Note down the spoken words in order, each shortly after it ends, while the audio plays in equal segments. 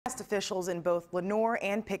Officials in both Lenoir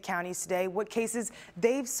and Pitt counties today what cases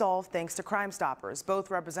they've solved thanks to Crime Stoppers.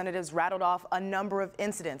 Both representatives rattled off a number of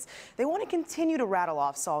incidents. They want to continue to rattle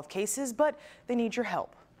off solved cases, but they need your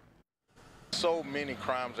help. So many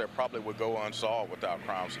crimes that probably would go unsolved without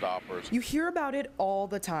Crime Stoppers. You hear about it all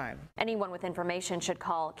the time. Anyone with information should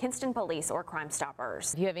call Kinston Police or Crime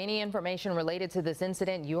Stoppers. If you have any information related to this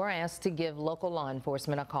incident, you are asked to give local law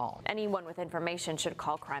enforcement a call. Anyone with information should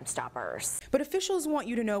call Crime Stoppers. But officials want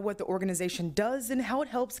you to know what the organization does and how it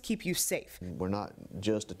helps keep you safe. We're not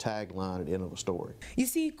just a tagline at the end of a story. You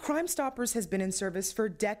see, Crime Stoppers has been in service for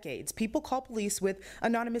decades. People call police with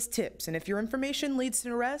anonymous tips, and if your information leads to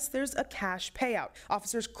an arrest, there's a cash payout.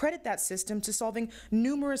 Officers credit that system to solving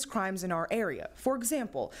numerous crimes in our area. For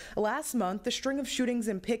example, last month, the string of shootings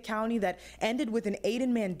in Pitt County that ended with an Aiden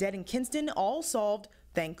man dead in Kinston, all solved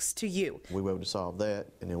thanks to you. We were able to solve that,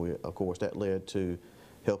 and then of course that led to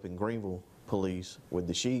helping Greenville police with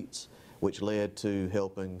the sheets, which led to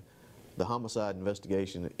helping the homicide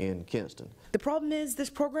investigation in Kinston. The problem is this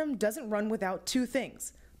program doesn't run without two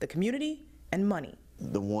things: the community and money.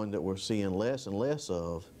 The one that we're seeing less and less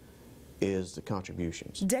of is the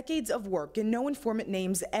contributions. Decades of work and no informant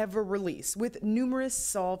names ever released, with numerous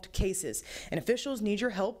solved cases, and officials need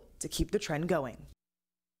your help to keep the trend going.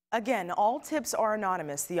 Again, all tips are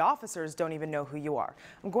anonymous. The officers don't even know who you are.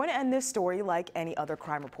 I'm going to end this story like any other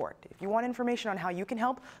crime report. If you want information on how you can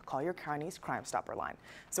help, call your county's Crime Stopper line.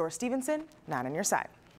 Zora Stevenson, 9 on your side.